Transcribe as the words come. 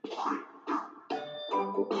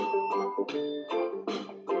Idag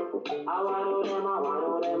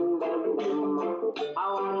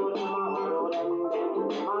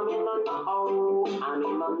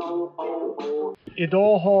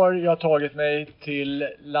har jag tagit mig till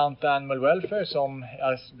Lanta Animal Welfare som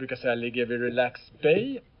jag brukar säga ligger vid Relax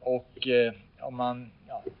Bay. Och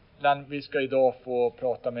vi ska idag få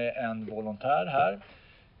prata med en volontär här.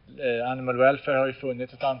 Animal Welfare har ju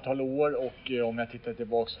funnits ett antal år och om jag tittar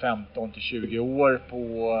tillbaks 15 till 20 år på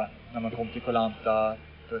när man kom till Lanta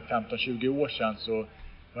för 15-20 år sedan, så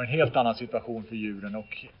var det en helt annan situation för djuren,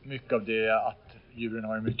 och mycket av det att djuren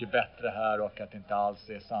har det mycket bättre här och att det inte alls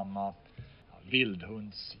är samma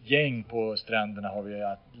vildhundsgäng på stränderna har vi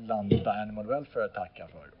att Lanta Animal Welfare tacka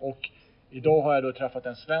för. Och idag har jag då träffat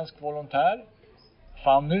en svensk volontär,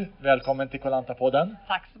 Fanny. Välkommen till Lantapodden.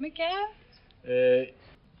 Tack så mycket.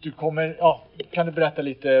 Kan du berätta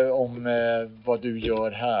lite om vad du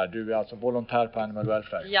gör här? Du är alltså volontär på Animal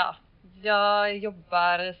Welfare. Ja, jag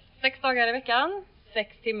jobbar 6 dagar i veckan,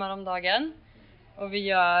 6 timmar om dagen. Och vi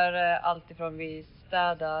gör allt ifrån vi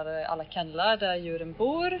städar alla kennlar där djuren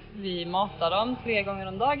bor. Vi matar dem 3 gånger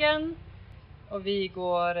om dagen. Och vi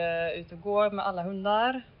går ut och går med alla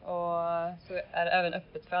hundar. Och så är det även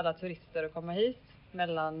öppet för alla turister att komma hit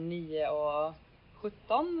mellan 9 och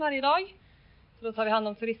 17 varje dag. Så då tar vi hand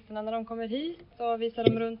om turisterna när de kommer hit och visar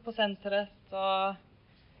dem runt på centret. Och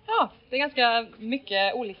ja, det är ganska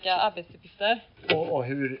mycket olika arbetsuppgifter. Och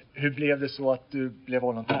hur blev det så att du blev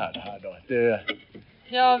volontär här då?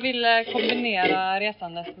 Jag ville kombinera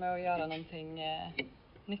resandet med att göra någonting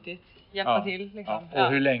nyttigt. Hjälpa till liksom. Ja.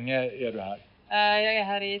 Och hur länge är du här? Jag är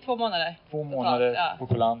här i 2 månader. 2 månader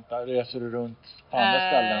på Lanta. Reser du runt på andra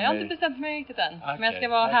ställen? Jag har inte bestämt mig riktigt än. Okay, men jag ska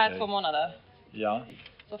vara här 2 månader. Ja.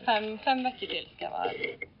 Så 5 veckor till ska jag vara här.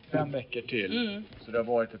 5 veckor till. Så det har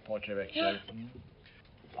varit ett par 3 veckor.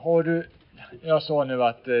 Har du... Jag sa nu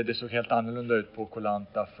att det såg helt annorlunda ut på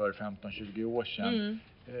Lanta för 15-20 år sedan.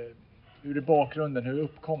 Hur är bakgrunden? Hur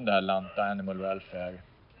uppkom det här Lanta Animal Welfare?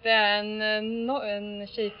 Det är en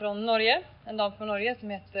tjej från Norge. En dam från Norge som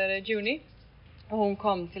heter Juni. Och hon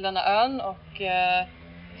kom till denna ön och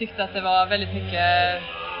tyckte att det var väldigt mycket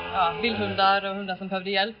vildhundar och hundar som behövde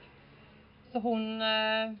hjälp. Så hon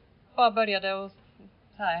bara började att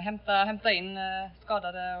hämta in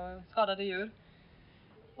skadade djur.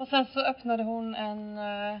 Och sen så öppnade hon en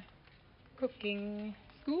cooking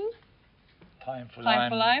school. Time for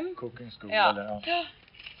Lime. Cooking school. Ja. Eller, ja.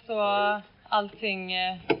 Så allt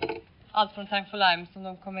från Time for Lime som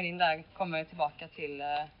de kommer in där kommer tillbaka till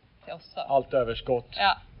oss. Då. Allt överskott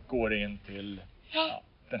går in till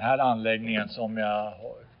den här anläggningen som jag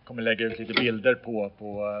kommer lägga ut lite bilder på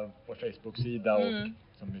Facebook-sida och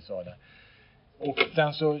som vi sa där. Och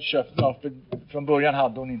sen så från början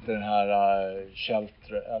hade hon inte den här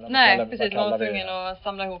shelter. Nej, precis. Hon var tvungen att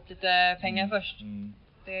samla ihop lite pengar först.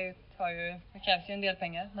 Det krävs ju en del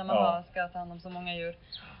pengar när man ska ta hand om så många djur.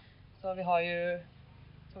 Så vi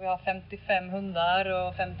har 55 hundar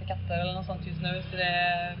och 50 katter eller något sånt just nu. Så det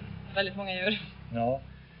är väldigt många djur. Ja.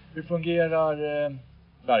 Hur fungerar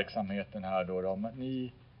verksamheten här då?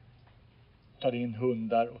 Ni tar in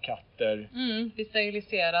hundar och katter. Vi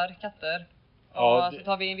steriliserar katter. Ja, och så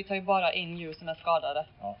tar vi tar ju bara in djur som är skadade.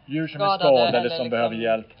 Ja, djur som är skadade eller som liksom, behöver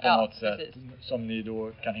hjälp på något precis. Sätt. Som ni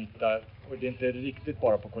då kan hitta. Och det är inte riktigt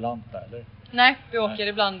bara på Lanta, eller? Nej, vi åker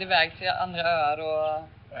ibland iväg till andra öar och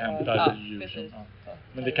hämtar djur.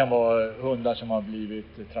 Men det kan vara hundar som har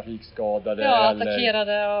blivit trafikskadade. Ja, eller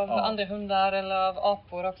attackerade av andra hundar eller av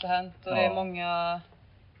apor också hänt. Och det är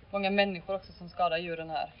många människor också som skadar djuren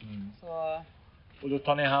här. Så... Och då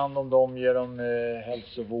tar ni hand om dem, ger dem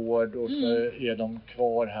hälsovård och så är de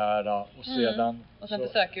kvar här. Och sen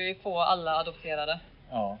försöker vi få alla adopterade.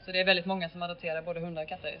 Ja. Så det är väldigt många som adopterar både hundar och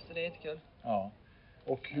katter, så det är jättekul. Ja.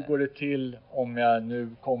 Och hur går det till om jag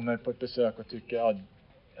nu kommer på ett besök och tycker att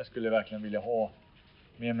jag skulle verkligen vilja ha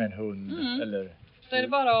med mig en hund? Eller... Då är det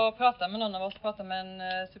bara att prata med någon av oss, prata med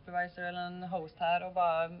en supervisor eller en host här och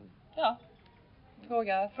bara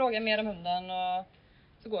fråga mer om hunden och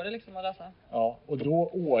så går det liksom att lösa. Ja, och då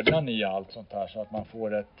ordnar ni allt sånt här så att man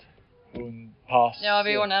får ett hundpass. Ja,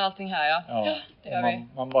 vi ordnar allting här, ja det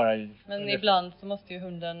gör vi. Men ibland så måste ju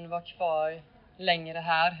hunden vara kvar längre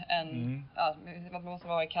här än man måste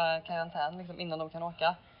vara i karantän liksom, innan de kan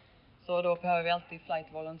åka. Så då behöver vi alltid flight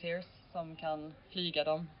volunteers som kan flyga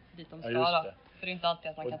dem dit de ska. För det är inte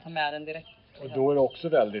alltid att man kan ta med den direkt. Och då är det också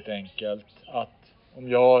väldigt enkelt att om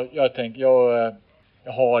jag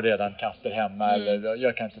har redan katter hemma eller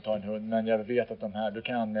jag kan inte ta en hund, men jag vet att de här, du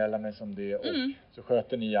kan anmäla mig som det och så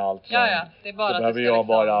sköter ni allt. Ja, det är bara så behöver jag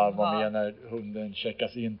bara vara med när hunden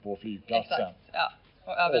checkas in på flygplatsen. Exakt, ja.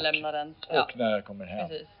 Och överlämna den. Och när jag kommer hem.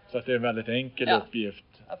 Precis. Så att det är en väldigt enkel uppgift.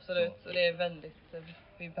 Absolut, och det är väldigt,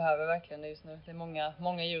 vi behöver verkligen det just nu. Det är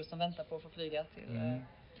många djur som väntar på att få flyga till.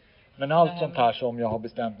 Men allt sånt här som jag har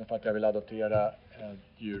bestämt mig för att jag vill adoptera ett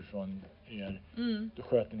djur från er. Då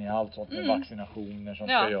sköter ni allt sånt med vaccinationer som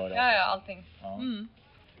ska göras. Ja, allting. Ja.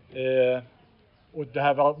 Och det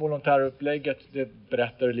här volontärupplägget, det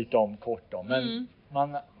berättar du lite om kort om. Men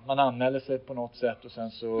man anmäler sig på något sätt och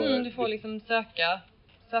sen så... du får liksom söka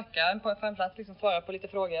på en plats, liksom svara på lite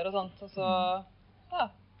frågor och sånt. Och så,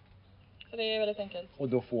 så det är väldigt enkelt. Och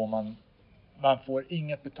då får man får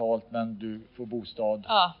inget betalt, men du får bostad.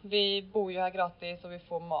 Ja, vi bor ju här gratis och vi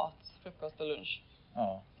får mat, frukost och lunch.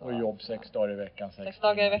 Ja, och jobb 6 dagar i veckan. 6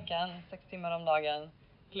 dagar i veckan, 6 timmar om dagen.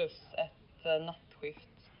 Plus ett nattskift.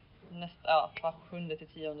 Var 7:e till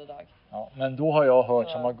 10:e dag. Ja, men då har jag hört,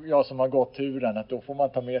 som har gått turen, att då får man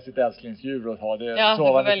ta med sitt älsklingsdjur och ha det du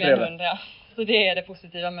får välja en hund, Så det är det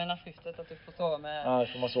positiva med nattskiftet, att du får sova med... Ja,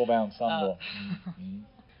 så får man sova ensam då.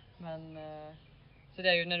 Men, så det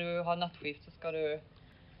är ju när du har nattskift så ska du...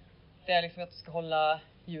 Det är liksom att du ska hålla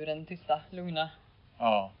djuren tysta, lugna.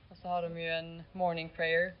 Ja. Och så har de ju en morning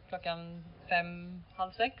prayer klockan 5,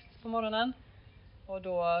 halv 6 på morgonen. Och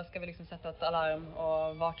då ska vi liksom sätta ett alarm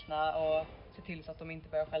och vakna och se till så att de inte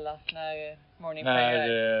börjar skälla när morning prayer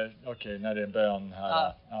är. Okej, när det är bön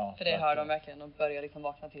här. Ja, för det hör de verkligen och börjar liksom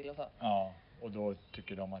vakna till och så. Ja, och då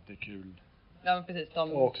tycker de att det är kul. Ja, men precis.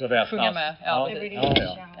 De och också väsnas. sjunger med. Ja, precis.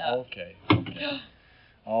 Okej.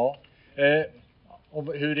 Ja. Och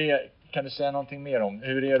kan du säga någonting mer om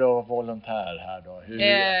hur är det att vara volontär här då?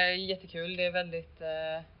 Det är jättekul. Det är väldigt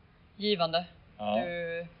givande. Ja.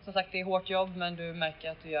 Som sagt, det är hårt jobb, men du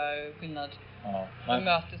märker att du gör skillnad. Ja, Du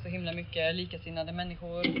möter så himla mycket likasinnade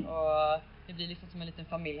människor och det blir liksom som en liten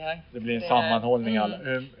familj här. Det blir en sammanhållning.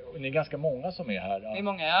 Ni är ganska många som är här. Vi är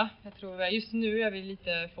många, Jag tror just nu är vi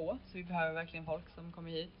lite få, så vi behöver verkligen folk som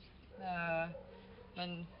kommer hit.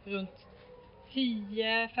 Men runt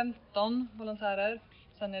 10-15 volontärer.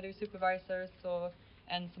 Sen är det ju supervisors och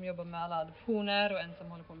en som jobbar med alla adoptioner och en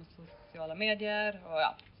som håller på med sociala medier och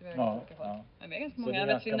så vi är ganska mycket folk. Men vi är ganska många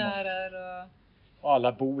veterinärer och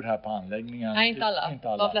alla bor här på anläggningen. Nej, inte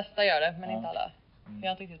alla. De flesta gör det, men inte alla. Vi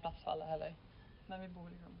har inte riktigt plats för alla heller. Men vi bor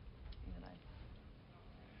liksom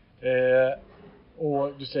där.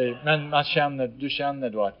 Och du säger, men du känner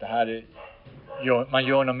då att det här är, man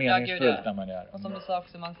gör något meningsfullt när man är. Och som du sa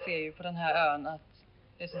också, man ser ju på den här ön att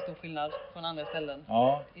det är så stor skillnad från andra ställen.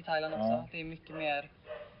 I Thailand också. Det är mycket mer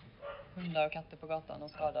hundar och katter på gatan och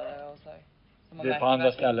skadade och så. Det är på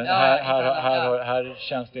andra ställen. Här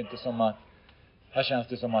känns det inte som att... Här känns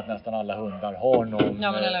det som att nästan alla hundar har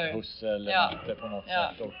någon husse eller matte på något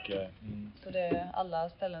sätt. Och, så alla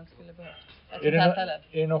ställen skulle behövas. Är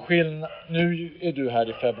det någon skillnad? Nu är du här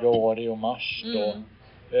i februari och mars då.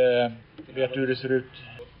 Vet du hur det ser ut?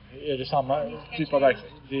 Är det samma typ av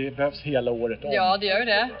verksamhet? Det behövs hela året om. Ja, det gör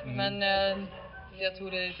det. Men jag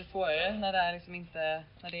tror det är lite svårare när det är liksom inte,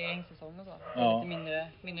 när det är hängsäsong och så. Det är lite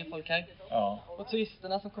mindre folk här. Ja. Och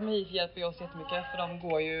turisterna som kommer hit hjälper oss jättemycket, för de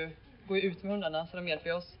går ju ut med hundarna, så de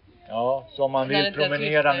hjälper oss. Ja, så om man vill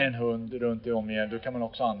promenera med en hund runt i omgivningen, då kan man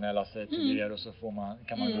också anmäla sig till er och så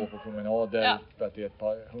kan man gå på promenader för att det är ett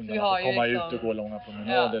par hundar som får komma ut och gå långa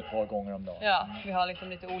promenader ett par gånger om dagen. Ja, vi har liksom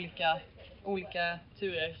lite olika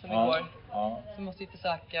turer som vi går. Så måste vi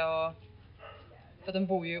försöka för de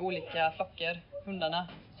bor ju i olika flocker, hundarna.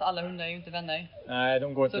 Så alla hundar är ju inte vänner. Nej,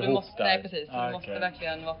 de går inte ihop där. Nej, precis. Så du måste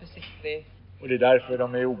verkligen vara försiktig. Och det är därför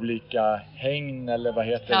de är olika hägn eller vad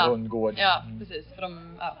heter hundgård. Ja, precis. För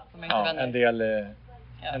de är inte vänner.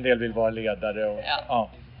 En del vill vara ledare. Och,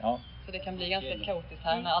 Så det kan bli ganska kaotiskt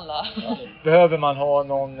här när alla... Behöver man ha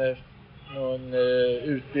någon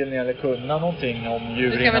utbildning eller kunna någonting om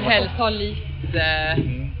djur? Du ska väl helst ha lite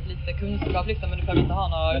kunskap liksom, men du behöver inte ha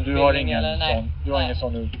någon utbildning. Men du har ingen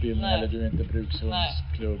sån utbildning eller du är inte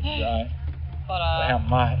brukshundsklubb? Nej. Bara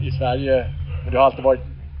hemma i Sverige, och du har alltid varit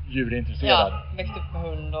djurintresserad. Ja, växt upp med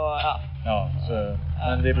hund och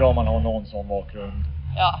men det är bra om man har någon sån bakgrund.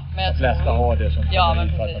 Ja, men de flesta har det som men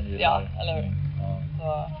precis. Ja, eller hur?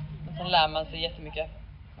 Men sen lär man sig jättemycket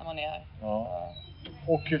när man är här. Ja.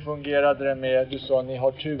 Och hur fungerade det med, du sa ni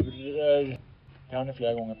har turer, det har ni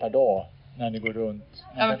flera gånger per dag när ni går runt.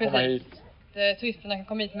 Man kan komma hit. Turisterna kan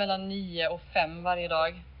komma hit mellan 9 och 5 varje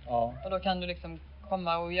dag. Ja. Och då kan du liksom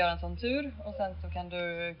komma och göra en sån tur och sen så kan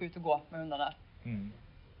du gå ut och gå med hundarna.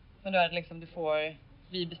 Men då är det liksom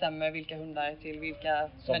vi bestämmer vilka hundar till vilka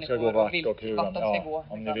som människor ska gå vart och hur de ska gå.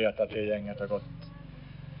 Om ni vet att det gänget har gått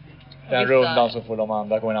den rundan, så får de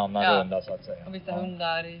andra gå en annan runda så att säga. Och vissa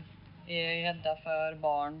hundar är rädda för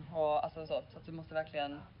barn och alltså så att du måste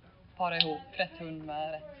verkligen para ihop rätt hund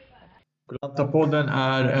med rätt. Lantapodden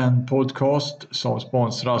är en podcast som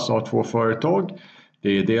sponsras av 2 företag. Det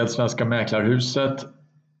är dels Svenska Mäklarhuset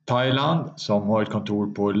Thailand som har ett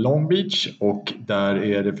kontor på Long Beach, och där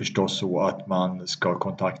är det förstås så att man ska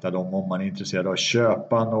kontakta dem om man är intresserad av att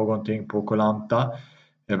köpa någonting på Koh Lanta.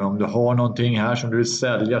 Även om du har någonting här som du vill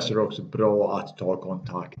sälja så är det också bra att ta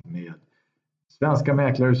kontakt med Svenska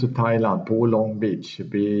Mäklarhuset Thailand på Long Beach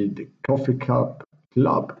vid Coffee Cup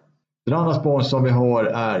Club. Den andra sponsorn vi har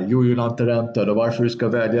är Lanta, och varför du ska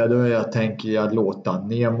välja det jag tänker jag låta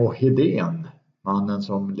Nemo Hedén, mannen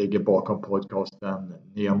som ligger bakom podcasten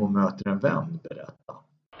Nemo möter en vän, berätta.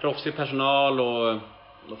 Proffsig personal och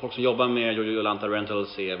folk som jobbar med Lanta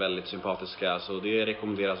Rentals är väldigt sympatiska, så det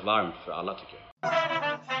rekommenderas varmt för alla tycker jag.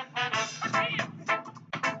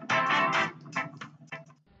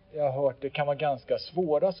 Jag har hört det kan vara ganska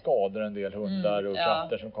svåra skador en del hundar och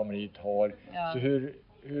katter som kommer hit har. Så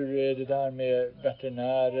hur är det där med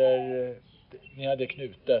veterinärer? Ni hade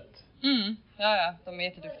knutet. Ja, de är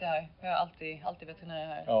jätteduktiga här. Jag har alltid veterinärer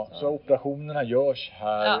här. Ja, så operationerna görs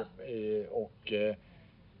här och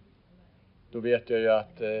då vet jag ju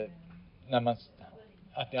att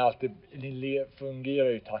ni fungerar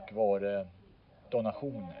ju tack vare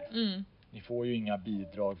donationer. Ni får ju inga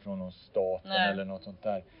bidrag från någon staten eller något sånt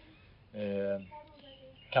där.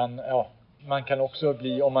 Man kan också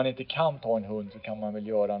bli, om man inte kan ta en hund så kan man väl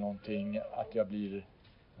göra någonting att jag blir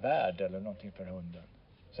värd eller någonting för hunden.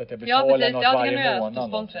 Så att jag betalar något varje månad.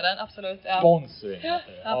 Sponsra den, absolut. Ja. Sponsring. Ja,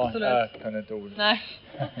 absolut. Jag kan inte ord. Nej.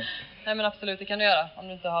 Nej, men absolut, det kan du göra. Om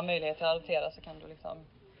du inte har möjlighet att adoptera så kan du liksom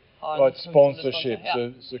ha ett sponsorship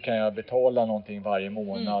så kan jag betala någonting varje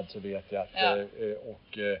månad så vet jag att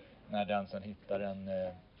och när den sen hittar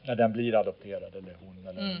när den blir adopterad eller hon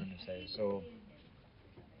eller vad du säger så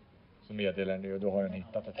meddelar den det och då har den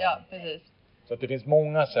hittat ett Ja, precis. Så att det finns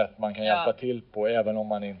många sätt man kan hjälpa till på även om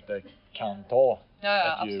man inte kan ta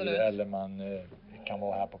ett djur eller man kan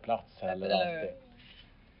vara här på plats eller alltid.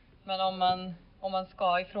 Men om man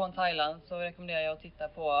ska ifrån Thailand så rekommenderar jag att titta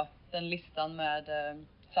på den listan med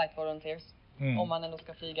flight volunteers. Om man ändå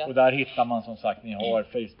ska flyga. Och där hittar man som sagt, ni har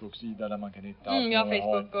Facebook-sida där man kan hitta allt. Ja,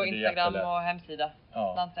 Facebook och Instagram och hemsida.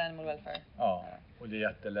 Lanta Animal Welfare. Ja, och det är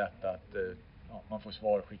jättelätt att man får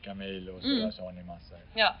svar, skicka mejl och så har ni massor.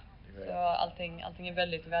 Ja, så allting är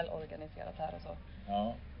väldigt väl organiserat här och så.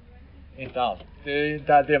 Ja, inte allt. Det är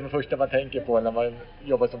inte det första man tänker på när man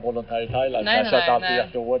jobbar som volontär i Thailand. Kanske att allt är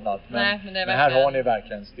jätteordnat. Men här har ni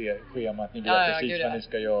verkligen schemat. Ni vet precis vad ni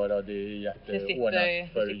ska göra och det är jätteordnat. Det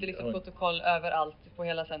sitter liksom protokoll överallt på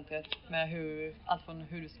hela centret med allt från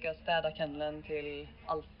hur du ska städa kenneln till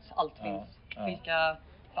allt finns.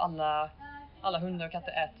 För alla hundar och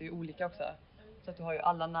katter äter ju olika också. Så att du har ju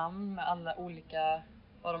alla namn med alla olika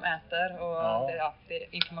vad de äter och det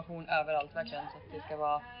är information överallt verkligen så att det ska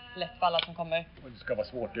vara lätt för alla som kommer. Och det ska vara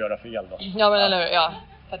svårt att göra fel då. Ja men eller hur,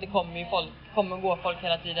 för att det kommer och går folk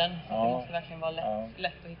hela tiden så det måste verkligen vara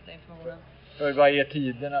lätt att hitta informationen. För vad är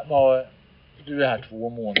tiderna? Du är här 2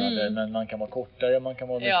 månader men man kan vara kortare, man kan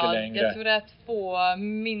vara mycket längre. Jag tror det är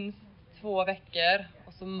minst 2 veckor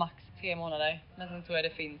och så max 3 månader. Men sen tror jag det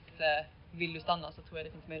finns vill du stanna så tror jag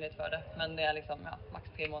det finns möjlighet för det. Men det är liksom max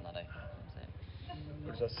 3 månader.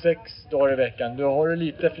 Så 6 dagar i veckan. Då har du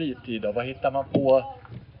lite fritid då. Vad hittar man på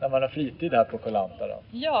när man har fritid här på Koh Lanta då?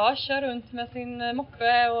 Ja, kör runt med sin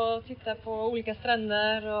moppe och tittar på olika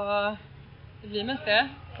stränder och det blir mest det.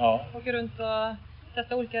 Ja. Åker runt och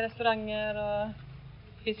testar olika restauranger och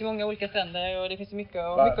det finns ju många olika stränder och det finns mycket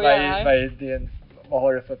att göra här. Vad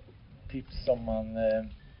har du för tips om man...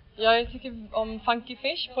 Jag tycker om Funky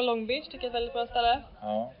Fish på Long Beach, tycker jag är ett väldigt bra ställe.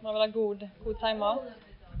 Ja. Man vill ha god thaimat.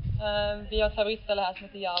 Vi har ett favoritställe här som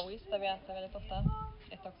heter Yawis där vi äter väldigt ofta.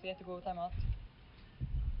 Äter också jättegod thaimat.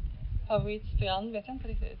 Favoritstrand vet jag inte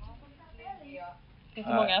riktigt. Det finns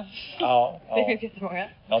många. Det finns jättemånga.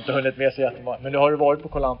 Jag har inte hunnit med så jättemånga. Men har du varit på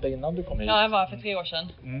Koh Lanta innan du kom hit? Ja, jag var för 3 år sedan.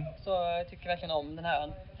 Så jag tycker verkligen om den här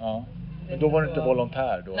ön. Ja. Men då var du inte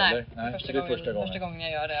volontär då? Nej, eller? Nej, första gången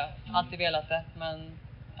jag gör det. Alltid velat det, men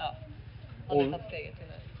aldrig tagit steget till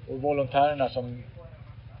det. Och volontärerna som...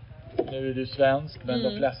 Nu är du svensk, men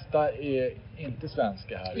de flesta är inte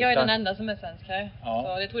svenska här. Jag är den enda som är svensk här.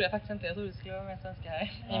 Så det trodde jag faktiskt inte. Jag trodde det skulle vara mer svenska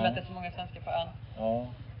här. I och med att det är så många svenskar på ön. Ja.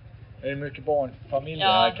 Är det mycket barnfamiljer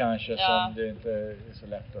här kanske som det inte är så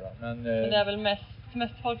lätt då? Men det är väl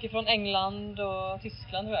mest folk från England och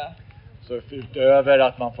Tyskland tror jag. Så utöver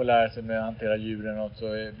att man får lära sig med att hantera djuren och så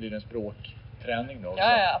blir det en språkträning då också?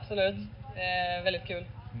 Ja, absolut. Det är väldigt kul.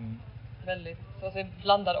 Väldigt. Så det är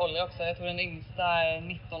blandad ålder också. Jag tror den yngsta är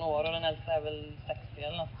 19 år och den äldsta är väl 60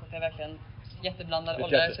 eller något. Så det är verkligen jätteblandad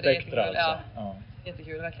ålder. Så det är jättekul. Alltså.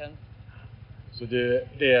 Jättekul verkligen. Så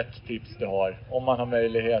det är ett tips du har. Om man har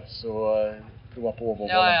möjlighet så prova på att vara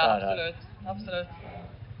volontär Ja, här. absolut.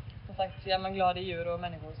 Som sagt, är man glad i djur och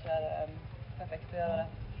människor så är det perfekt att göra det.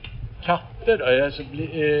 Katter då? Alltså,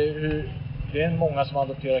 det är många som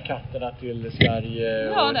adopterar katterna till Sverige.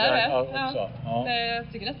 Ja, det är det. Också. Ja.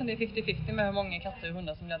 Jag tycker nästan det är 50-50 med hur många katter och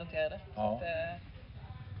hundar som blir adopterade. Ja. Så det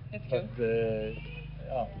är jättekul.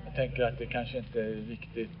 Jag tänker att det kanske inte är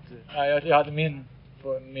riktigt... Nej, jag hade min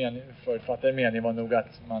förutfattade mening var nog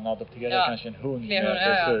att man adopterar kanske en hund. Fler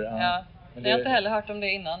hundar, ja. Men jag har inte heller hört om det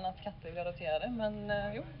innan, att katter blir adopterade. Men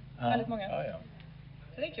väldigt många. Ja.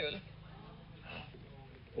 Så det är kul.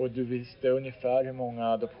 Och du visste ungefär hur många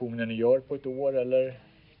adoptioner ni gör på ett år, eller?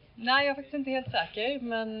 Nej, jag är faktiskt inte helt säker.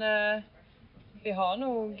 Men vi har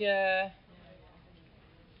nog... nej,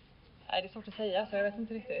 det är svårt att säga, så jag vet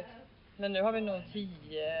inte riktigt. Men nu har vi nog 10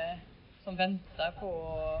 som väntar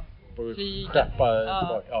på flyga. Skeppa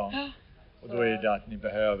tillbaka. Ja. Och då är det att ni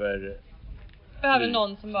behöver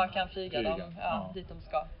någon som bara kan flyga dem dit de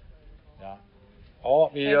ska.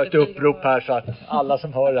 Ja, vi gör ett upprop här så att alla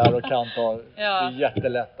som hör det här och kan ta, det är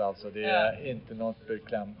jättelätt alltså. Det är inte något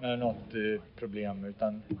problem,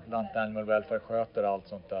 utan Lanta Animal Welfare sköter allt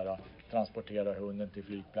sånt där. Transporterar hunden till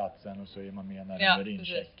flygplatsen och så är man med när den är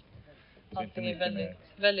incheck. Allting är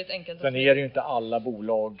väldigt enkelt. Sen är det ju inte alla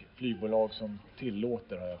flygbolag som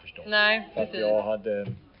tillåter, har jag förstått. Nej, för att jag hade...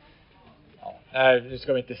 Nej, nu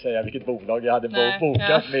ska vi inte säga vilket bolag jag hade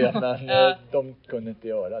bokat med, men de kunde inte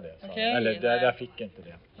göra det. Eller där fick inte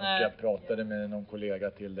det. Och jag pratade med någon kollega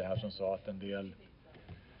till det här som sa att en del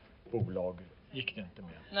bolag gick det inte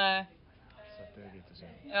med. Nej. Så att det är lite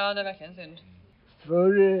synd. Ja, det är verkligen synd.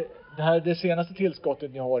 För det senaste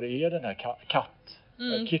tillskottet ni har är den här katt.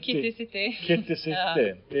 Kitty City. Kitty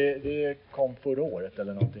City. Det kom förra året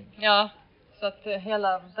eller någonting. Ja. Så att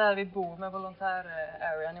hela där vi bor med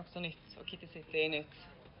volontär-arean är också nytt och Kitty City är nytt.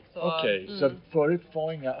 Okej, så förut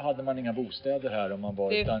hade man inga bostäder här om man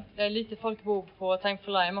var det är lite folk bor på Time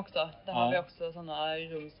for Lime också. Där har vi också sådana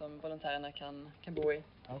rum som volontärerna kan bo i.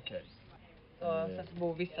 Okej. Så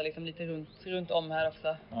bor vissa liksom lite runt om här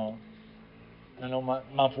också. Ja. Men om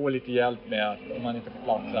man får lite hjälp med att om man inte får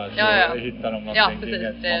plats här så hittar de någonting. Ja,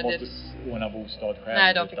 precis. Man måste ordna bostad själv.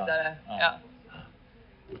 Nej, de fixar det. Ja.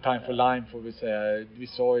 Time for Lime får vi säga, vi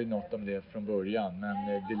sa ju något om det från början, men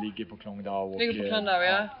det ligger på Klongdao. Det ligger på Klongdao,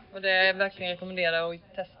 ja. Och det är verkligen rekommendera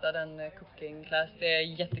att testa den cooking class. Det är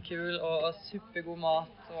jättekul och supergod mat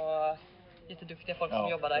och jätteduktiga folk som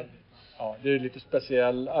jobbar där. Ja, det är lite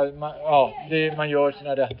speciell. Man gör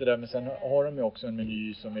sina rätter där, men sen har de ju också en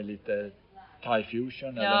meny som är lite Thai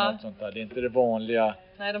fusion eller något sånt där. Det är inte det vanliga.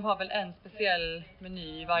 Nej, de har väl en speciell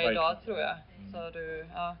meny varje dag tror jag.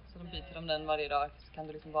 Så de byter om den varje dag. Så kan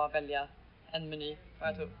du liksom bara välja en meny, vad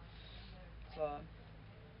jag tror. Så.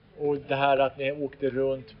 Och det här att ni åkte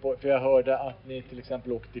runt, för jag hörde att ni till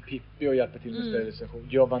exempel åkte till Pippi och hjälpte till med sterilisation.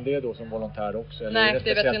 Gör man det då som volontär också? Eller nej,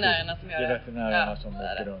 det är veterinärerna som gör det. Det är veterinärerna som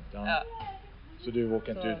åker runt. Ja. Så du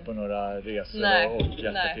åker inte ut på några resor och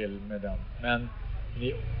hjälper till med den.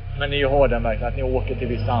 Men ni har den verkligen att ni åker till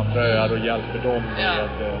vissa andra öar och hjälper dem med...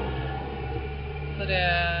 Så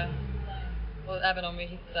det... Och även om vi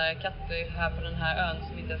hittar katter här på den här ön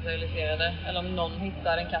som inte är steriliserade, eller om någon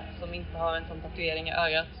hittar en katt som inte har en sån tatuering i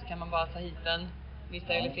örat, så kan man bara ta hit den, vi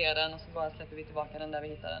steriliserar den och så bara släpper vi tillbaka den där vi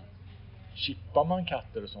hittar den. Chippar man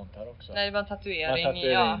katter och sånt här också? Nej, det var en tatuering,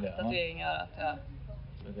 tatuering i örat,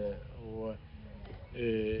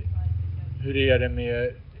 hur är det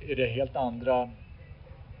med, är det helt andra...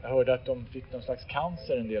 Jag hörde att de fick någon slags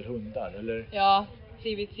cancer, en del hundar, eller? Ja,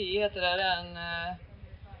 CVT heter det. Det är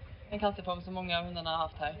en cancerform som många av hundarna har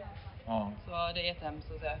haft här. Ja. Så det är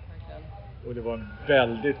jättehemskt att säga, verkligen. Och det var en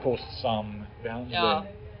väldigt kostsam behandling. Ja,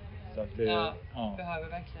 så att behöver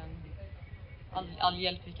verkligen all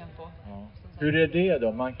hjälp vi kan få. Ja. Hur är det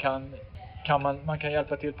då? Man kan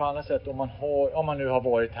hjälpa till på andra sätt om man nu har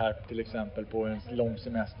varit här till exempel på en lång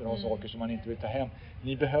semester och saker som man inte vill ta hem.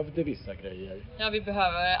 Ni behövde vissa grejer. Ja, vi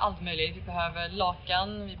behöver allt möjligt. Vi behöver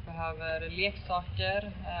lakan, vi behöver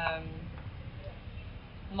leksaker,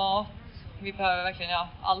 mat. Vi behöver verkligen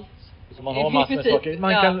allt. Så man har massor med saker.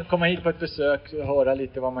 Man kan komma hit på ett besök och höra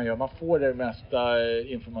lite vad man gör. Man får det mesta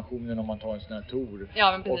informationen om man tar en sån här tour.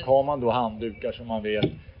 Ja, men precis. Och har man då handdukar som man vet,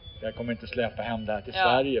 jag kommer inte släppa hem det här till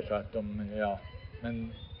Sverige för att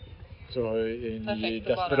men så är ni i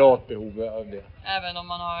desperat behov av det. Även om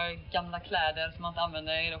man har gamla kläder som man inte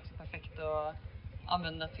använder är det också perfekt att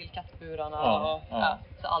använda till kattburarna.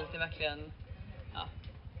 Så allt är verkligen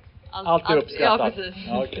allt är uppskattat. Ja, precis.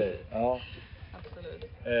 Okej. Ja.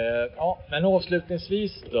 Absolut. Men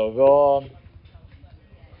avslutningsvis då,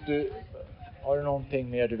 Har du någonting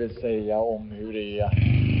mer du vill säga om hur det är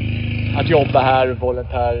att jobba här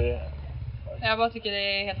volontär? Jag bara tycker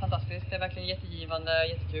det är helt fantastiskt. Det är verkligen jättegivande,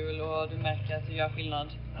 jättekul och du märker att du gör skillnad.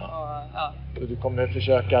 Så du kommer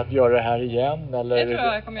försöka att göra det här igen? Eller? Det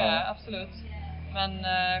tror jag kommer göra, absolut. Men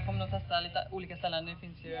jag kommer nog testa lite olika ställen. Det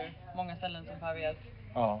finns ju många ställen som behöver hjälp.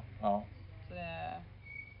 Ja. Så det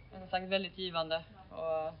är som sagt väldigt givande.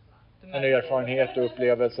 Och en erfarenhet och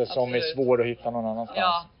upplevelse som är svår att hitta någon annanstans.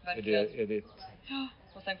 Ja, verkligen. Är det... Ja,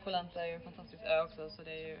 och sen Lanta är ju en fantastisk ö också. Så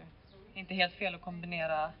det är ju inte helt fel att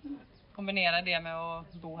kombinera det med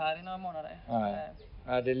att bo här i några månader.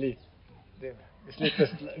 Nej, det är lite...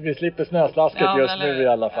 Vi slipper snöslasket just nu i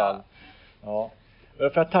alla fall. Ja.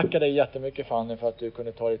 Jag får tacka dig jättemycket Fanny för att du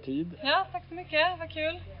kunde ta dig tid. Ja, tack så mycket. Vad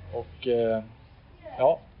kul.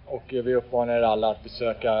 Och vi uppmanar er alla att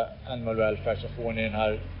besöka Animal Welfare, så får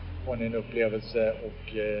ni en upplevelse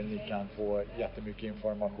och ni kan få jättemycket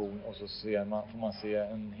information, och så får man se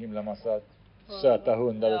en himla massa söta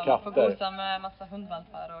hundar och katter. Får gosa med massa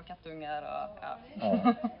hundvalpar och kattungar och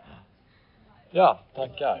Ja,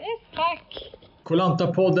 tackar. Yes, tack.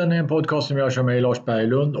 Lantapodden är en podcast som görs av mig, Lars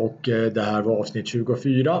Berglund, och det här var avsnitt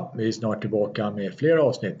 24. Vi är snart tillbaka med fler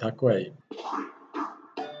avsnitt. Tack och hej.